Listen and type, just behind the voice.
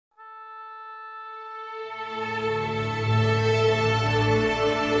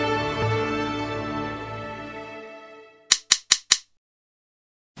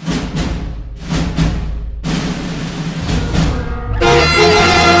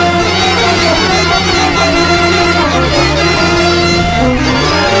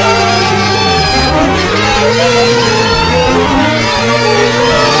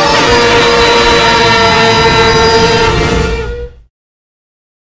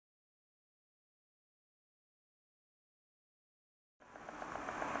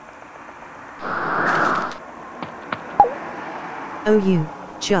Oh, you,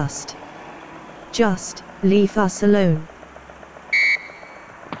 just leave us alone.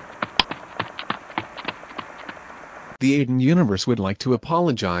 The Aiden universe would like to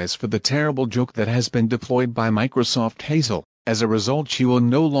apologize for the terrible joke that has been deployed by Microsoft Hazel. As a result, she will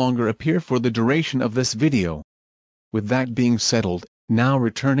no longer appear for the duration of this video. With that being settled, now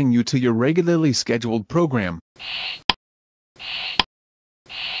returning you to your regularly scheduled program.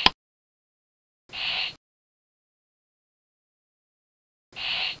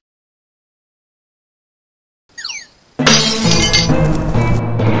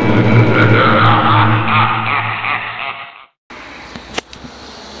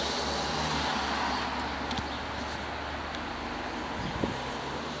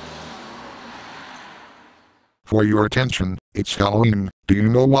 For your attention, it's Halloween. Do you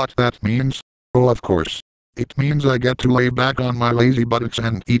know what that means? Oh, of course. It means I get to lay back on my lazy buttocks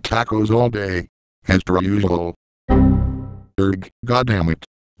and eat tacos all day. As per usual. Erg, goddammit.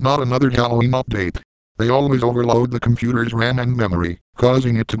 Not another Halloween update. They always overload the computer's RAM and memory,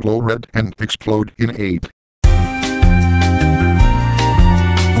 causing it to glow red and explode in 8.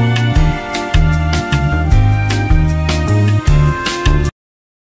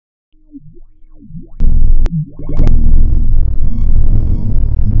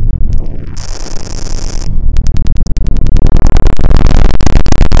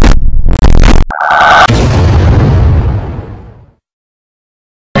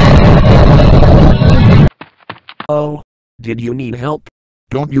 Oh, did you need help?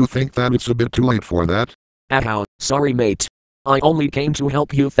 Don't you think that it's a bit too late for that? How, sorry mate. I only came to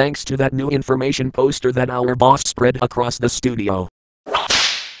help you thanks to that new information poster that our boss spread across the studio.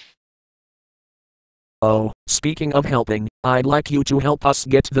 Oh, speaking of helping, I'd like you to help us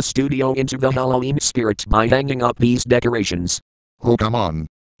get the studio into the Halloween spirit by hanging up these decorations. Oh, come on.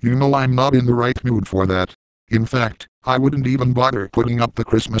 You know I'm not in the right mood for that. In fact, I wouldn't even bother putting up the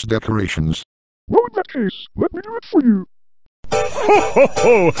Christmas decorations. Well, in that case, let me do it for you. Ho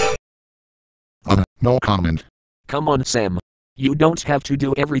ho ho! No comment. Come on Sam. You don't have to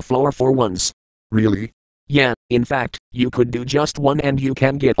do every floor for once. Really? Yeah, in fact, you could do just one and you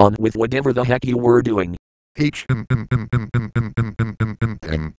can get on with whatever the heck you were doing.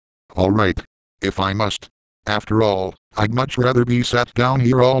 Alright. If I must. After all, I'd much rather be sat down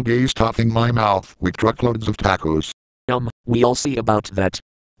here all day stuffing my mouth with truckloads of tacos. We'll see about that.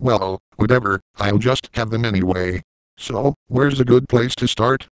 Well, whatever, I'll just have them anyway. So, where's a good place to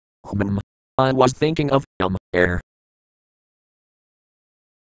start? I was thinking of, errr.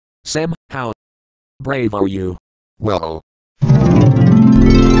 Sam, how brave are you? Well.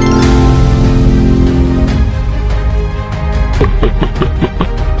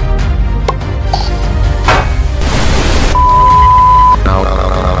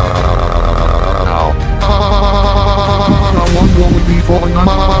 One would be falling on.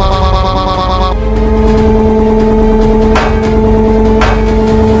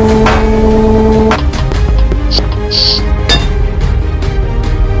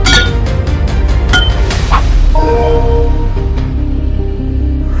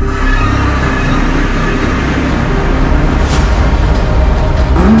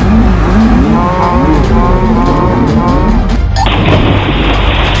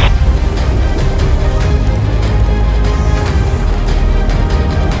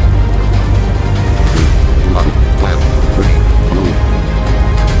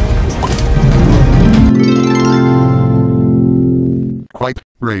 Quite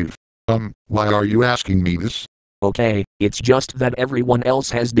brave. Why are you asking me this? Okay, it's just that everyone else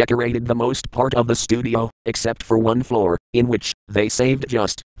has decorated the most part of the studio, except for one floor, in which they saved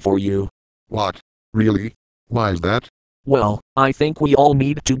just for you. What? Really? Why is that? Well, I think we all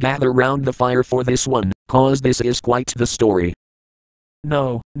need to gather round the fire for this one, cause this is quite the story.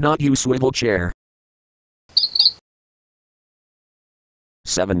 No, not you swivel chair.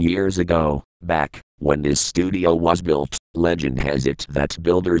 7 years ago, back when this studio was built, legend has it that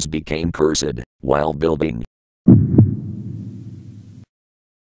builders became cursed while building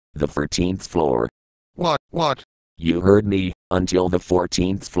the 14th floor. What? You heard me. Until the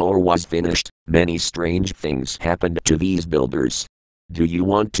 14th floor was finished, many strange things happened to these builders. Do you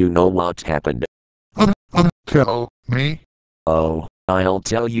want to know what happened? Tell me. Oh, I'll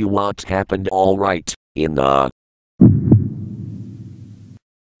tell you what happened alright, in the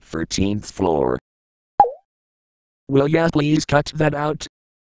 13th floor. Will ya please cut that out?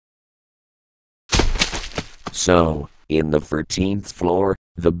 So, in the 13th floor,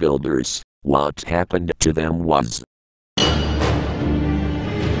 the builders, what happened to them was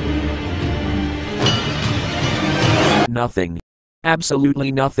nothing.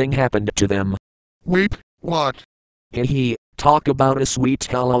 Absolutely nothing happened to them. Wait, what? Hehe, Talk about a sweet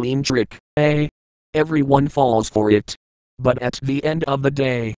Halloween trick, eh? Everyone falls for it. But at the end of the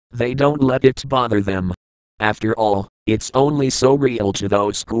day, they don't let it bother them. After all, it's only so real to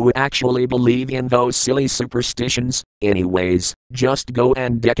those who actually believe in those silly superstitions. Anyways, just go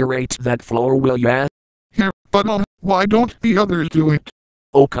and decorate that floor, will ya? Yeah, but why don't the others do it?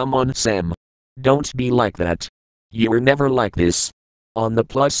 Oh come on Sam. Don't be like that. You were never like this. On the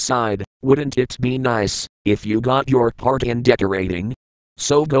plus side, wouldn't it be nice if you got your part in decorating?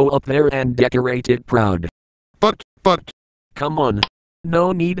 So go up there and decorate it proud. But. Come on.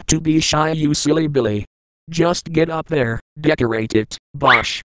 No need to be shy, you silly Billy. Just get up there, decorate it,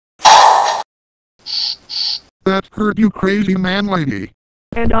 bosh. That hurt, you crazy man lady.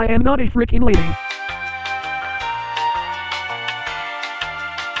 And I am not a freaking lady.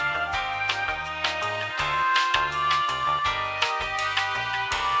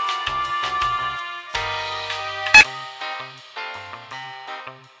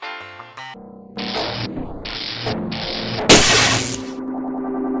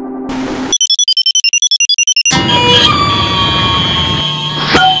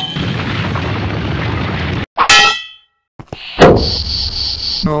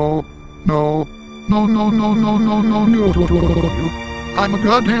 No. I'm a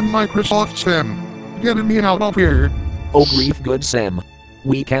goddamn Microsoft Sam. Get me out of here. Oh grief, good Sam.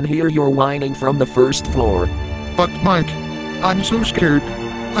 We can hear your whining from the first floor. But Mike, I'm so scared.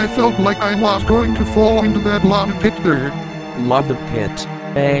 I felt like I was going to fall into that lava pit there. Lava pit,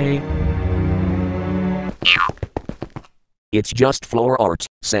 eh? It's just floor art,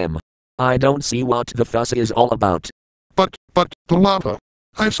 Sam. I don't see what the fuss is all about. But the lava.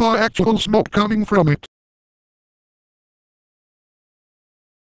 I saw actual smoke coming from it.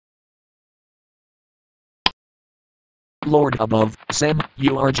 Lord above, Sam,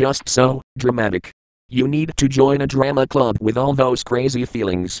 you are just so dramatic. You need to join a drama club with all those crazy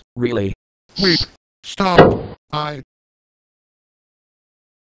feelings, really. Wait, stop.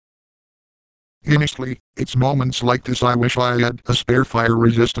 Honestly, it's moments like this I wish I had a spare fire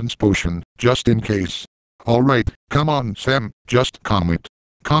resistance potion, just in case. Alright, come on Sam, just calm it.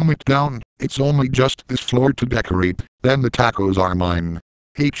 Calm it down, it's only just this floor to decorate, then the tacos are mine.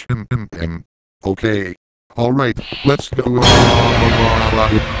 Okay. Alright, let's go.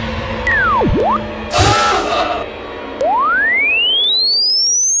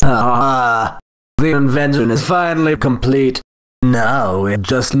 The invention is finally complete. Now we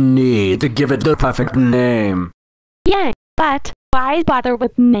just need to give it the perfect name. Yeah, but why bother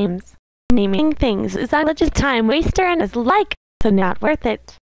with names? Naming things is a legit time waster and is so not worth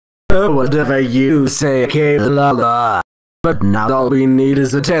it. Oh, whatever you say, A.K.A. But now all we need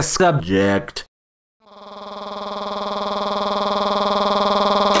is a test subject.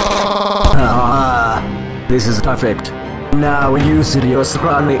 This is perfect. Now you sit your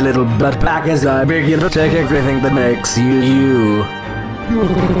scrawny little butt back as I begin to take everything that makes you you.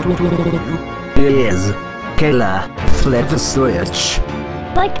 Is Kayla, flip the switch.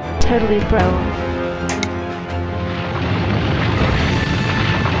 Like, totally, bro.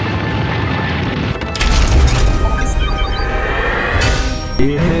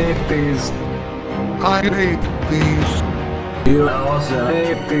 You hate these. I hate these. You also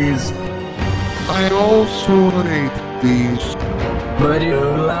hate these. I also hate these. But you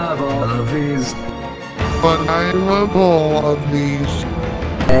love all of these. But I love all of these.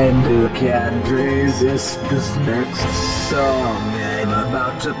 And you can't resist this next song I'm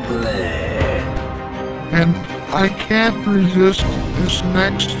about to play. And I can't resist this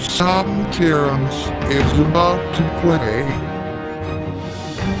next song Terrence is about to play.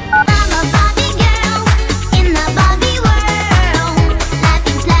 I'm a Barbie girl in the Barbie world. Life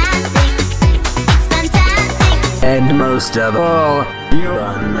in plastic, it's fantastic. And most of all, you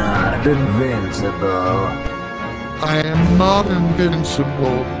are not invincible. I am not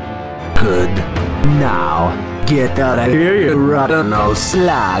invincible. Good. Now, get out of here, you rotten old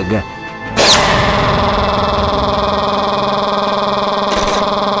slag.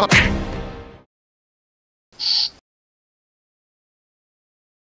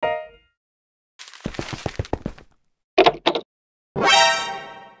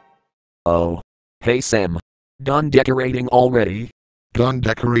 Oh. Hey Sam. Done decorating already? Done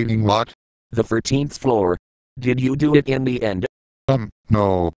decorating what? The 13th floor. Did you do it in the end?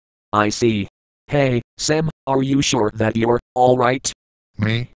 No. I see. Hey, Sam, are you sure that you're alright?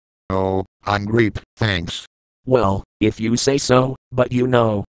 Me? No, I'm great, thanks. Well, if you say so, but you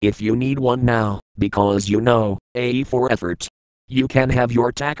know, if you need one now, because you know, A for effort. You can have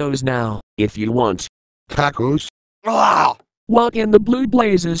your tacos now, if you want. Tacos? What in the blue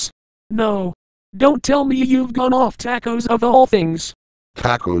blazes? No. Don't tell me you've gone off tacos of all things.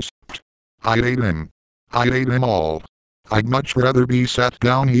 Tacos. I ate them. I ate them all. I'd much rather be sat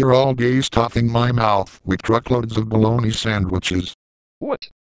down here all day stuffing my mouth with truckloads of bologna sandwiches. What?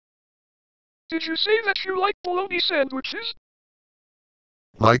 Did you say that you like bologna sandwiches?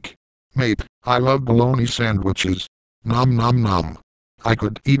 Like, mate, I love bologna sandwiches. Nom nom nom. I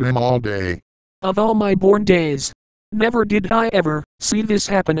could eat them all day. Of all my born days, never did I ever see this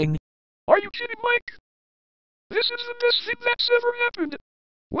happening. Are you kidding, Mike? This is the best thing that's ever happened.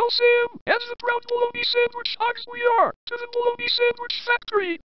 Well, Sam, as the proud bologna sandwich hogs we are, to the bologna sandwich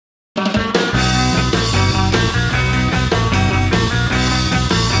factory.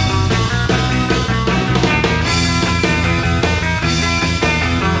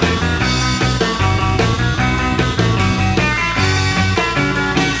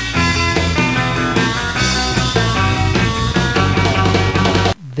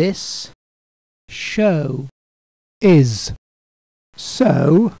 This show is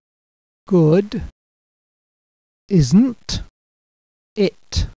so good, isn't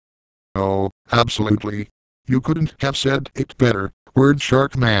it? Oh, absolutely. You couldn't have said it better, Word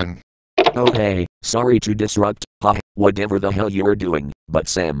Shark Man. Okay, sorry to disrupt, whatever the hell you're doing, but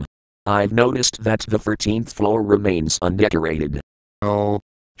Sam, I've noticed that the 13th floor remains undecorated. Oh,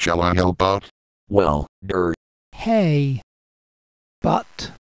 shall I help out? Well, Hey.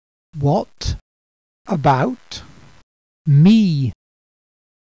 But what about me?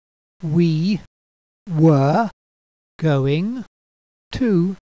 We were going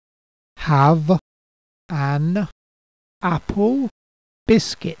to have an apple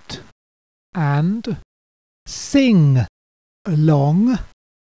biscuit and sing along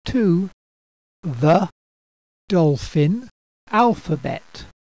to the dolphin alphabet.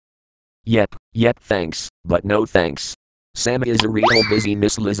 Yep, thanks, but no thanks. Sam is a real busy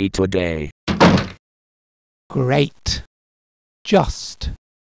Miss Lizzie today. Great. Just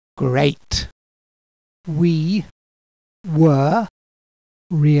great. We were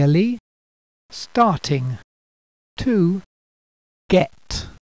really starting to get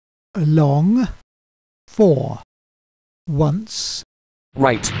along for once.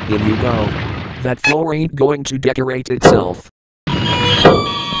 Right, in you go. That floor ain't going to decorate itself.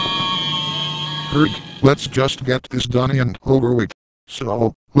 Herg, let's just get this done and over with.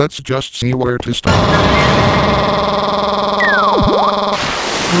 So, let's just see where to start.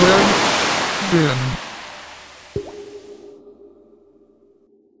 Then.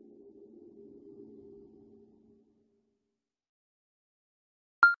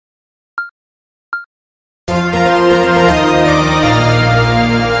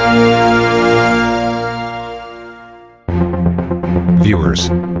 Viewers,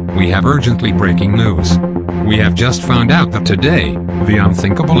 we have urgently breaking news. We have just found out that today, the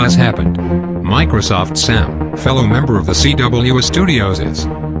unthinkable has happened. Microsoft Sam, fellow member of the CWS Studios, is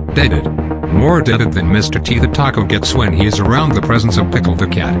deaded. More deaded than Mr. T the Taco gets when he is around the presence of Pickle the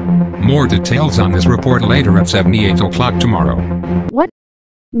Cat. More details on this report later at 78 o'clock tomorrow. What?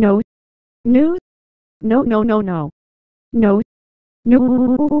 No. News? No. No.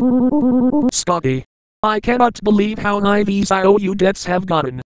 Scotty, I cannot believe how high these IOU debts have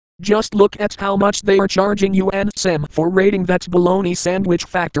gotten. Just look at how much they are charging you and Sam for raiding that bologna sandwich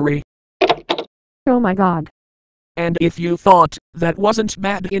factory. Oh my god. And if you thought that wasn't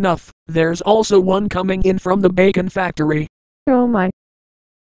bad enough, there's also one coming in from the bacon factory. Oh my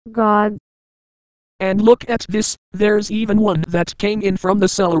god. And look at this, there's even one that came in from the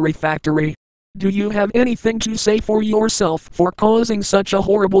celery factory. Do you have anything to say for yourself for causing such a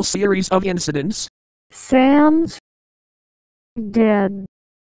horrible series of incidents? Sam's dead.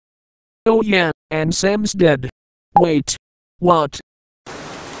 Oh yeah, and Sam's dead. Wait. What?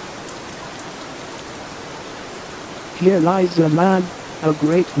 Here lies a man, a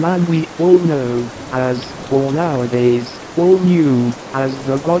great man we all know, as, or nowadays, all knew, as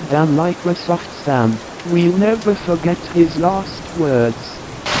the goddamn Microsoft Sam. We'll never forget his last words.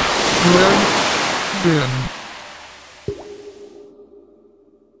 Then.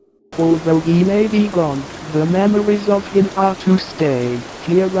 Although he may be gone, the memories of him are to stay,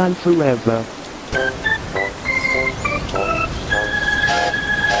 here and forever.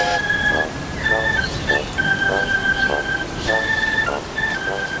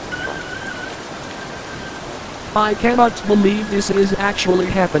 I cannot believe this is actually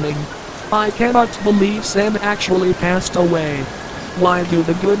happening. I cannot believe Sam actually passed away. Why do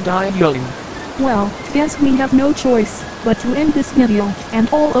the good die young? Well, guess we have no choice but to end this video and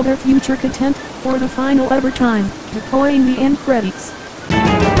all other future content for the final ever time, deploying the end credits.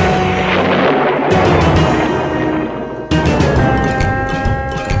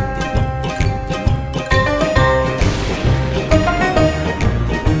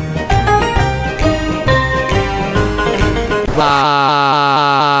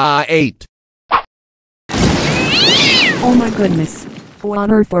 8. Oh my goodness. What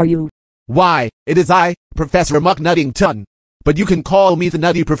on earth are you? Why, it is I, Professor McNuttington. But you can call me the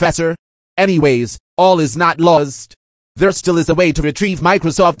Nutty Professor. Anyways, all is not lost. There still is a way to retrieve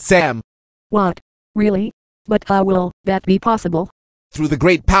Microsoft Sam. What? Really? But how will that be possible? Through the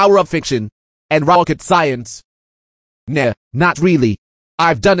great power of fiction and rocket science. Nah, not really.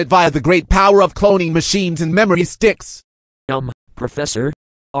 I've done it via the great power of cloning machines and memory sticks. Professor?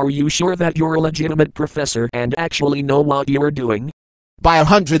 Are you sure that you're a legitimate professor and actually know what you're doing? By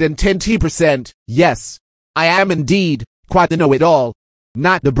 110%, yes. I am indeed quite the know-it-all.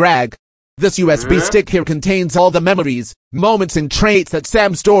 Not to brag. This USB stick here contains all the memories, moments and traits that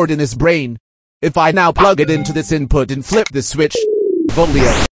Sam stored in his brain. If I now plug it into this input and flip the switch,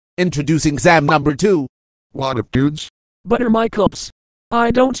 Volia, introducing Sam number 2. What up, dudes? Butter my cups.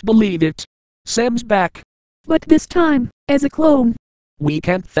 I don't believe it. Sam's back. But this time, as a clone. We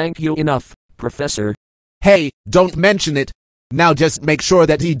can't thank you enough, Professor. Hey, don't mention it. Now just make sure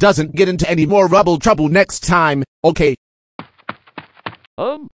that he doesn't get into any more trouble next time, okay?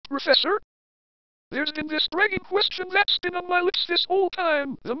 Professor? There's been this bragging question that's been on my lips this whole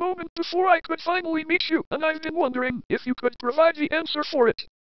time, the moment before I could finally meet you, and I've been wondering if you could provide the answer for it.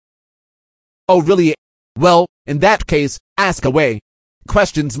 Oh really? Well, in that case, ask away.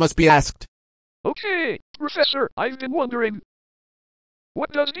 Questions must be asked. Okay, Professor, I've been wondering.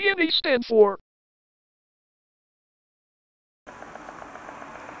 What does DNA stand for?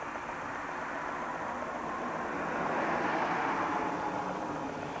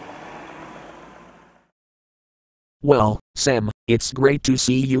 Well, Sam, it's great to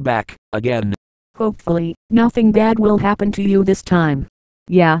see you back, again. Hopefully, nothing bad will happen to you this time.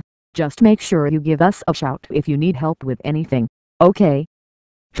 Yeah, just make sure you give us a shout if you need help with anything, okay?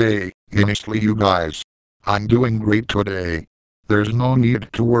 Hey, honestly you guys. I'm doing great today. There's no need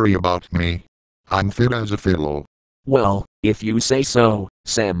to worry about me. I'm fit as a fiddle. Well, if you say so,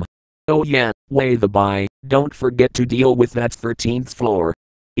 Sam. Oh yeah, by, don't forget to deal with that 13th floor.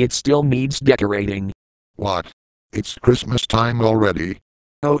 It still needs decorating. What? It's Christmas time already.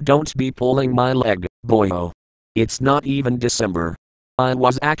 Oh, don't be pulling my leg, boyo. It's not even December. I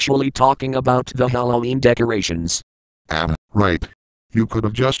was actually talking about the Halloween decorations. Right. You could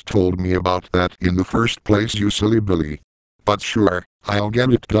have just told me about that in the first place, you silly Billy. But sure, I'll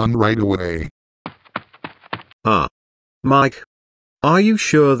get it done right away. Mike. Are you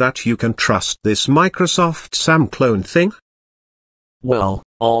sure that you can trust this Microsoft Sam clone thing? Well,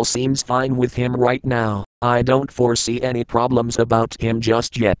 all seems fine with him right now. I don't foresee any problems about him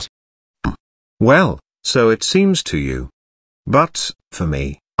just yet. Well, so it seems to you. But, for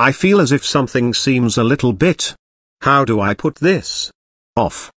me, I feel as if something seems a little bit, how do I put this,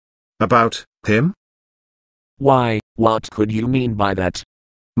 off about him? Why, what could you mean by that?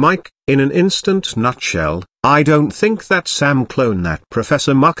 Mike, in an instant nutshell, I don't think that Sam clone that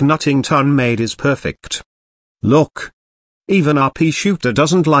Professor McNuttington made is perfect. Look. Even our pea shooter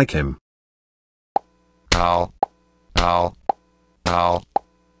doesn't like him. Ow. Ow. Ow.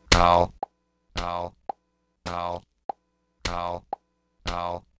 Ow. Ow. Ow. Ow.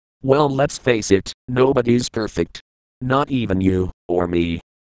 Ow. Well, let's face it, nobody's perfect. Not even you, or me.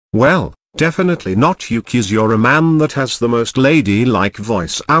 Well, definitely not you, 'cause you're a man that has the most lady-like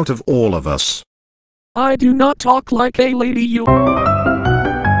voice out of all of us. I do not talk like a lady, you.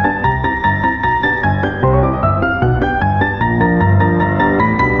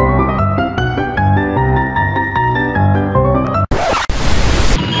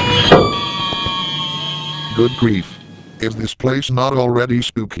 Good grief. Is this place not already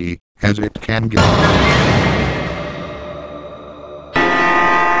spooky, as it can get?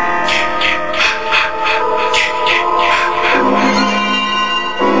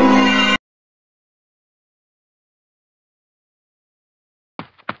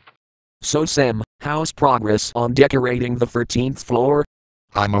 So Sam, how's progress on decorating the 13th floor?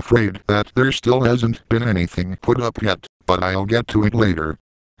 I'm afraid that there still hasn't been anything put up yet, but I'll get to it later.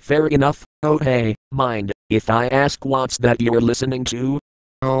 Fair enough. Oh hey, mind if I ask what's that you're listening to?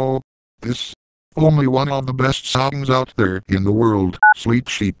 Oh, this. Only one of the best songs out there in the world, Sleep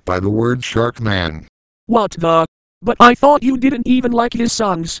Sheep by the Word Shark Man. What the? But I thought you didn't even like his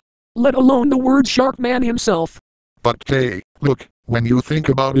songs, let alone the Word Shark Man himself. But hey, look, when you think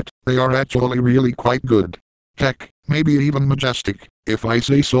about it, they are actually really quite good. Heck, maybe even majestic, if I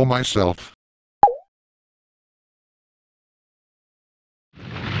say so myself.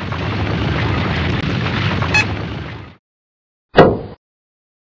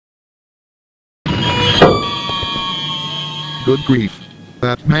 Good grief.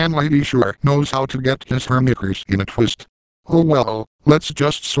 That man lady sure knows how to get his her knickers in a twist. Oh well, let's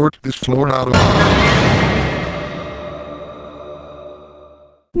just sort this floor out of...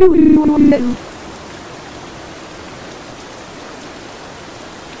 No.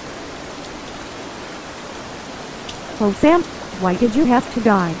 Oh Sam, why did you have to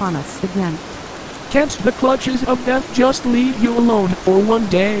die on us again? Can't the clutches of death just leave you alone for one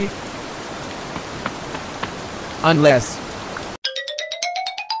day? Unless...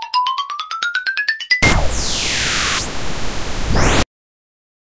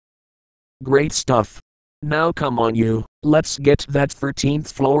 Great stuff. Now come on you, let's get that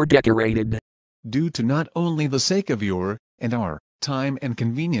 13th floor decorated. Due to not only the sake of your, and our, time and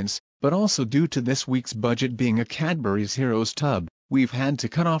convenience, but also due to this week's budget being a Cadbury's Heroes tub, we've had to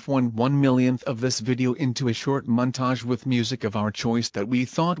cut off 1/1,000,000th of this video into a short montage with music of our choice that we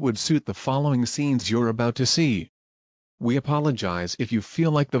thought would suit the following scenes you're about to see. We apologize if you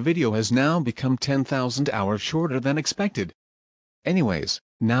feel like the video has now become 10,000 hours shorter than expected. Anyways,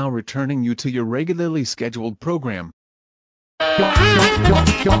 now returning you to your regularly scheduled program.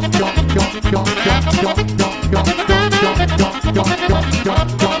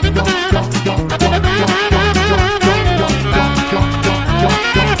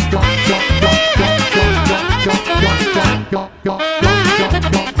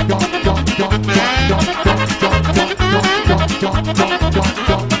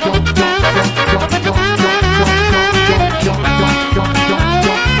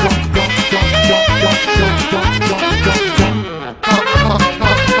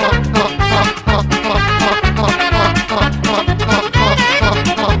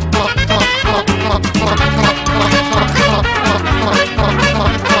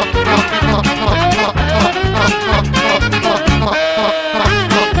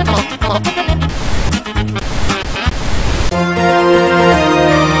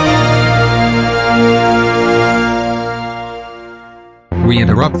 We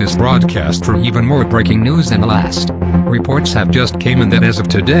interrupt this broadcast for even more breaking news than the last. Reports have just came in that as of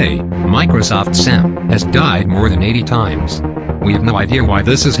today, Microsoft Sam has died more than 80 times. We have no idea why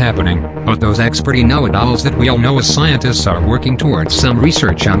this is happening, but those experty know-it-alls that we all know as scientists are working towards some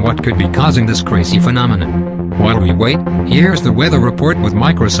research on what could be causing this crazy phenomenon. While we wait, here's the weather report with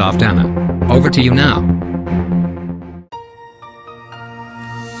Microsoft Anna. Over to you now.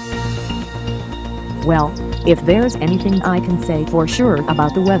 Well, if there's anything I can say for sure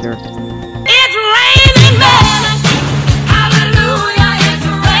about the weather, It's raining men! Hallelujah, it's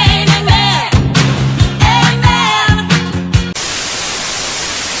raining men!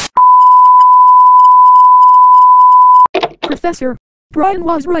 Amen! Professor, Brian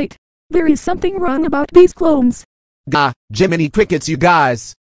was right. There is something wrong about these clones. Gah, Jiminy Crickets you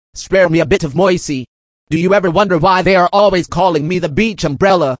guys. Spare me a bit of moisty. Do you ever wonder why they are always calling me the beach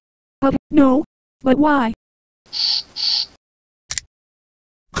umbrella? No. But why?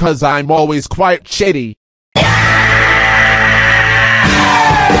 'Cause I'm always quite shitty.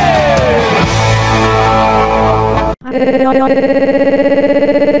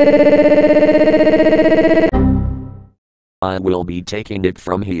 I will be taking it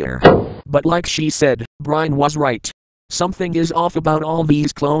from here. But like she said, Brian was right. Something is off about all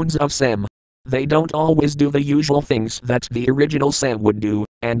these clones of Sam. They don't always do the usual things that the original Sam would do,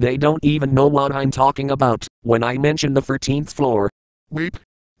 and they don't even know what I'm talking about when I mention the 13th floor. Wait,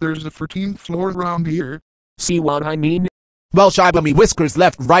 there's a 13th floor around here. See what I mean? Well, Shibumi whiskers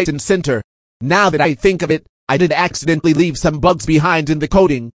left, right, and center. Now that I think of it, I did accidentally leave some bugs behind in the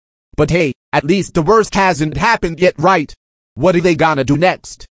coding. But hey, at least the worst hasn't happened yet, right? What are they gonna do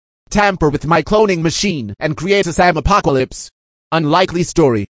next? Tamper with my cloning machine and create a Sam apocalypse? Unlikely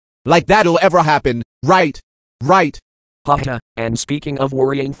story. Like that'll ever happen, right? Right. Haha, and speaking of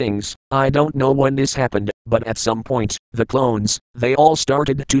worrying things, I don't know when this happened, but at some point, the clones, they all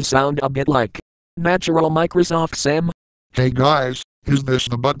started to sound a bit like natural Microsoft Sam. Hey guys, is this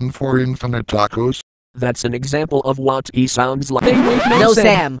the button for infinite tacos? That's an example of what he sounds like. Hey, wait, No,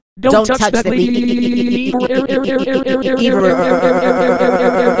 Sam. Don't touch that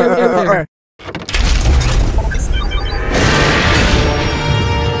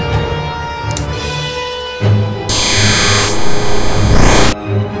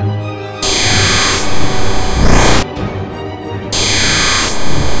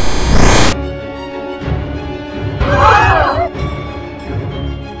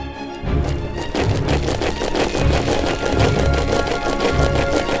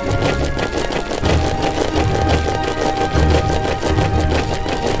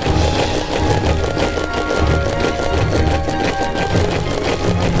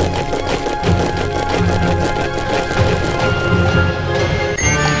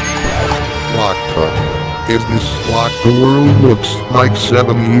The world looks like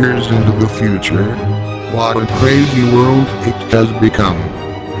 7 years into the future. What a crazy world it has become.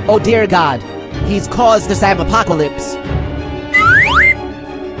 Oh dear God, he's caused the Sam apocalypse.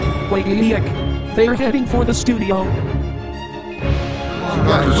 Wait, Ick. They're heading for the studio.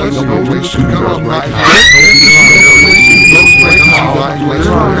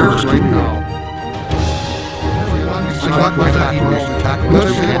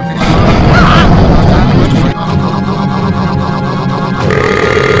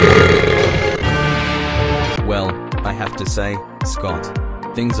 Well, I have to say, Scott,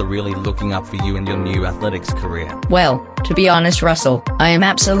 things are really looking up for you in your new athletics career. Well, to be honest, Russell, I am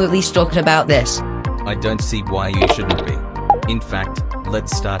absolutely stoked about this. I don't see why you shouldn't be. In fact,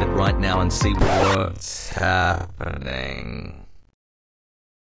 let's start it right now and see what's happening.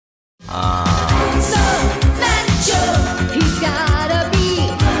 So macho, he's gotta be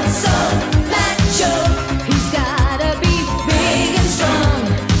so macho, he's gotta be big and strong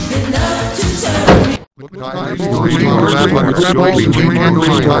enough to turn. Why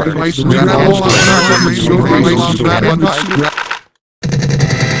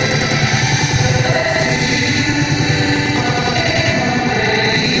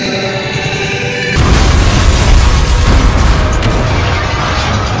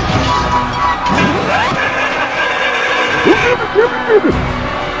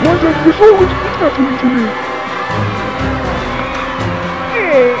does this always keep happening to me?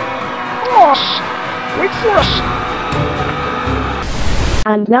 Hey, boss! Wait for us!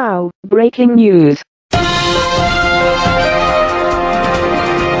 And now, breaking news.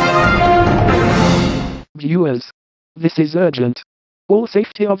 Viewers, this is urgent. All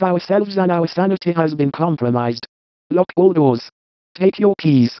safety of ourselves and our sanity has been compromised. Lock all doors. Take your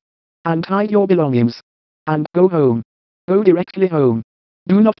keys. And hide your belongings. And go home. Go directly home.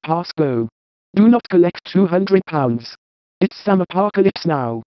 Do not pass go. Do not collect £200. It's Sam apocalypse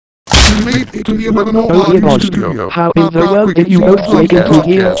now. You made it to the 11 studio. How in the world did you both break into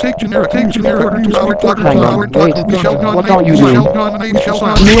here? Take generic, hang on, wait, what are you doing? No, not my beautiful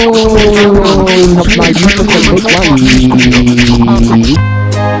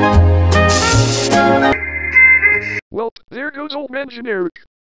Well, there goes old man generic.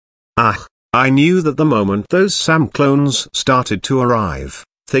 Ah, I knew that the moment those Sam clones started to arrive,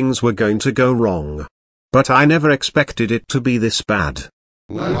 things were going to go wrong. But I never expected it to be this bad.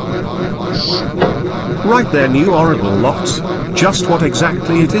 Right then, you horrible lot. Just what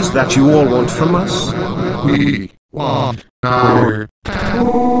exactly it is that you all want from us? We want our...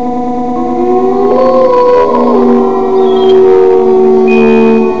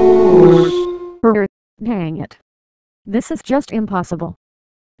 Dang it. This is just impossible.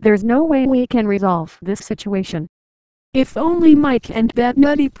 There's no way we can resolve this situation. If only Mike and that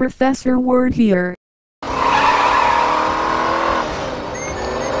nutty professor were here.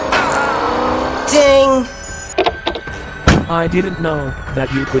 Ding! I didn't know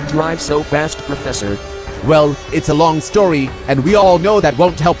that you could drive so fast, Professor. Well, it's a long story, and we all know that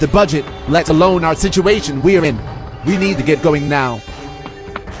won't help the budget, let alone our situation we're in. We need to get going now.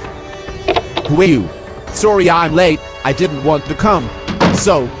 Who are you? Sorry I'm late, I didn't want to come.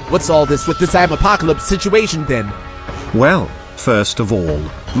 So, what's all this with the Sam apocalypse situation then? Well, first of all,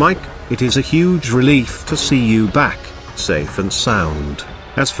 Mike, it is a huge relief to see you back, safe and sound.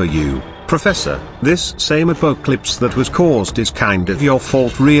 As for you, Professor, this same apocalypse that was caused is kind of your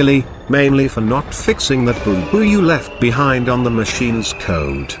fault really, mainly for not fixing that boo-boo you left behind on the machine's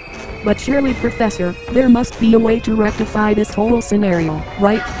code. But surely, Professor, there must be a way to rectify this whole scenario,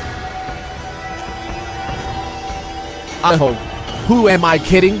 right? Oh, who am I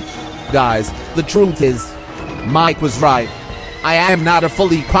kidding? Guys, the truth is, Mike was right. I am not a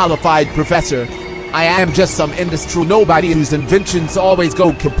fully qualified professor. I am just some industry nobody whose inventions always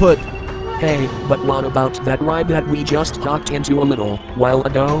go kaput. Hey, but what about that ride that we just got into a little while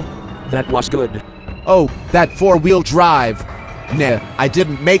ago? That was good. Oh, that four-wheel drive. Nah, I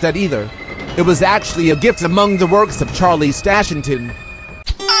didn't make that either. It was actually a gift among the works of Charlie Stashington.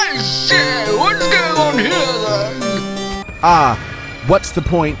 I say, what's going on here then? Ah, what's the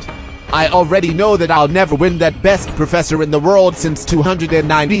point? I already know that I'll never win that best professor in the world since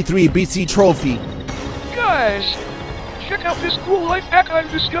 293 BC trophy. Guys, check out this cool life hack I've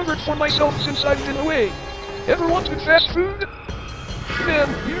discovered for myself since I've been away. Ever wanted fast food?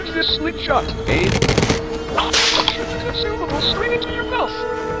 Then use this slingshot, eh? Shoot the consumable straight into your mouth.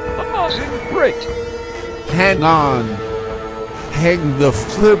 Amazing, great. Hang on. Hang the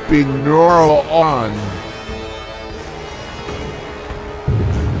flipping neural on.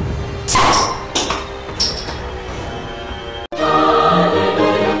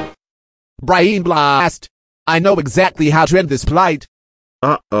 Brain blast! I know exactly how to end this plight.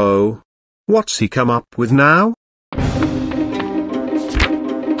 Uh-oh. What's he come up with now?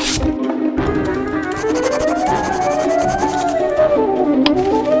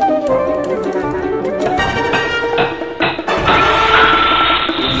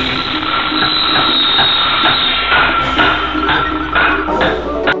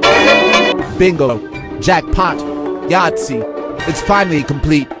 Bingo. Jackpot. Yahtzee. It's finally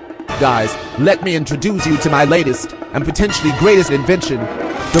complete. Guys, let me introduce you to my latest and potentially greatest invention,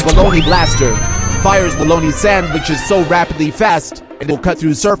 the Baloney Blaster. Fires bologna sandwiches so rapidly fast, it will cut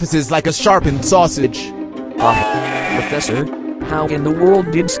through surfaces like a sharpened sausage. Professor, how in the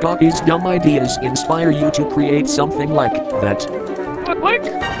world did Scotty's dumb ideas inspire you to create something like that? But like,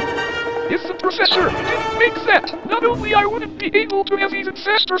 if the professor didn't make that, not only I wouldn't be able to have even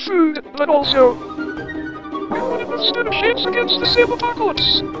faster food, but also we would have withstood a chance against the Sam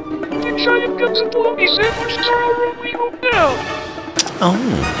apocalypse. The giant guns and bologna sandwiches are our only hope now.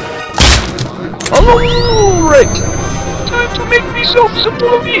 Alright! Time to make myself some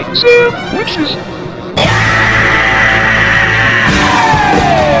bologna sandwiches.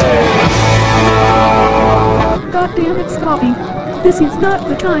 God damn it, Scotty. This is not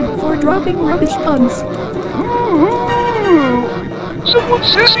the time for dropping rubbish puns.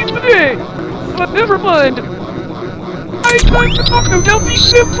 Someone's sassy today. But never mind. I time to talk about these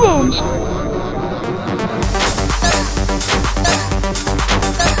Sam clones.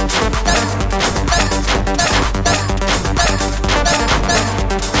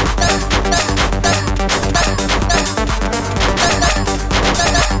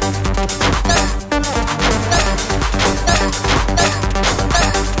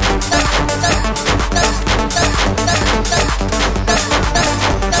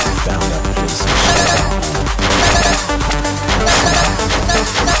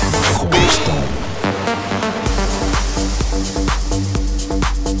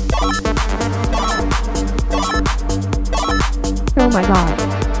 Oh my god.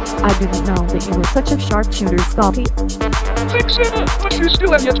 I didn't know that you were such a sharpshooter, Scotty. Thanks, Anna, but you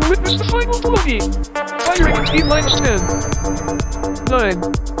still have yet to witness the final bologna. Firing at T-10. 9.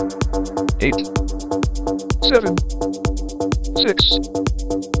 8. 7.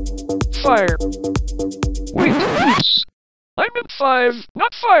 6. Fire. Wait, oops. I meant 5,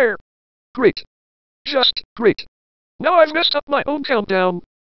 not fire. Great. Just great. Now I've messed up my own countdown.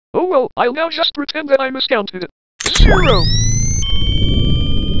 Oh well, I'll now just pretend that I miscounted. 0.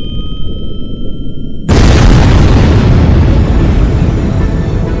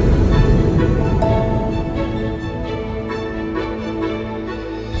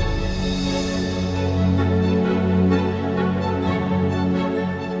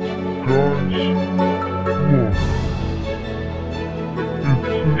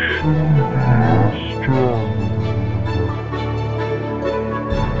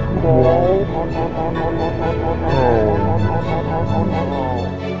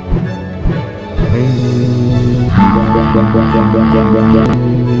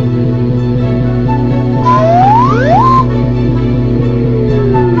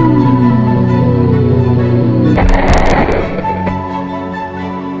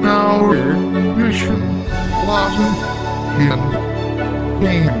 Our mission wasn't in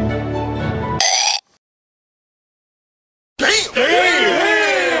vain.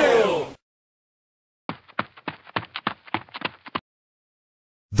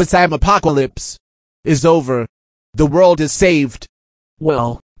 The Sam apocalypse is over. The world is saved.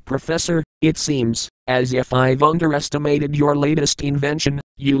 Well, Professor, it seems as if I've underestimated your latest invention.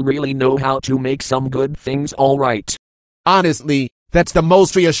 You really know how to make some good things, all right. Honestly, that's the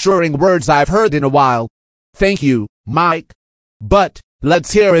most reassuring words I've heard in a while. Thank you, Mike. But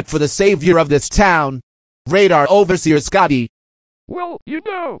let's hear it for the savior of this town, Radar Overseer Scotty. Well, you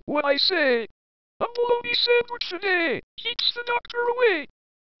know what I say. A bologna sandwich today keeps the doctor away.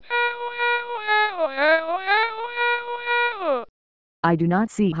 I do not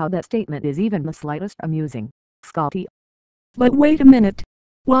see how that statement is even the slightest amusing, Scotty. But wait a minute.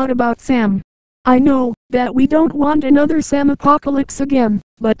 What about Sam? I know that we don't want another Sam apocalypse again,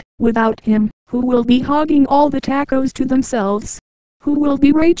 but without him, who will be hogging all the tacos to themselves? Who will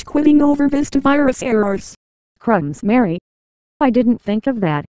be rage quitting over Vistavirus errors? Crumbs, Mary. I didn't think of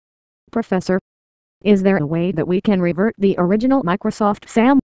that. Professor, is there a way that we can revert the original Microsoft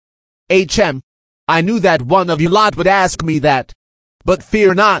Sam? HM. I knew that one of you lot would ask me that. But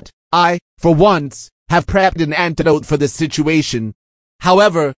fear not, I, for once, have prepped an antidote for this situation.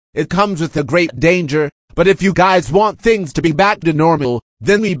 However, it comes with a great danger, but if you guys want things to be back to normal,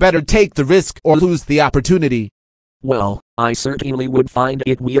 then we better take the risk or lose the opportunity. Well, I certainly would find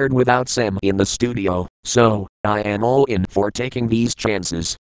it weird without Sam in the studio, so I am all in for taking these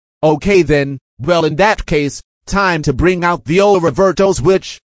chances. Okay then, well in that case, time to bring out the old reverto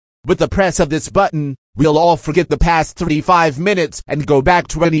switch. With the press of this button, we'll all forget the past 35 minutes and go back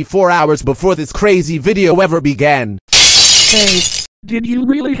 24 hours before this crazy video ever began. Hey, did you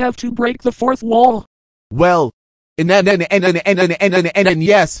really have to break the fourth wall? Well, and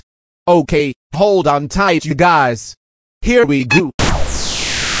yes. Okay, hold on tight you guys. Here we go.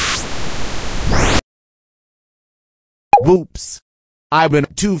 Whoops. I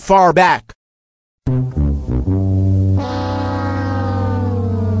went too far back.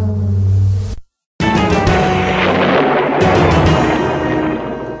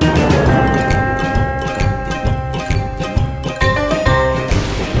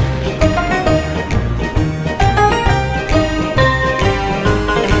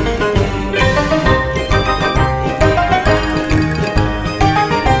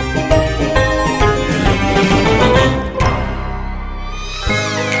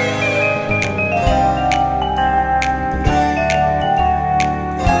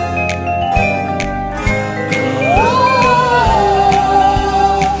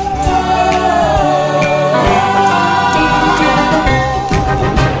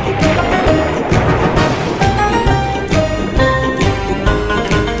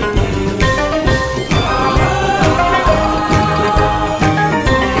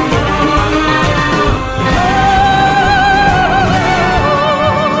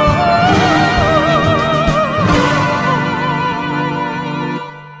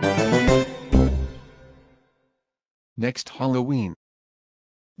 Next Halloween.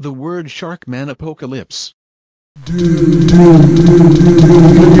 The word Sharkman Apocalypse.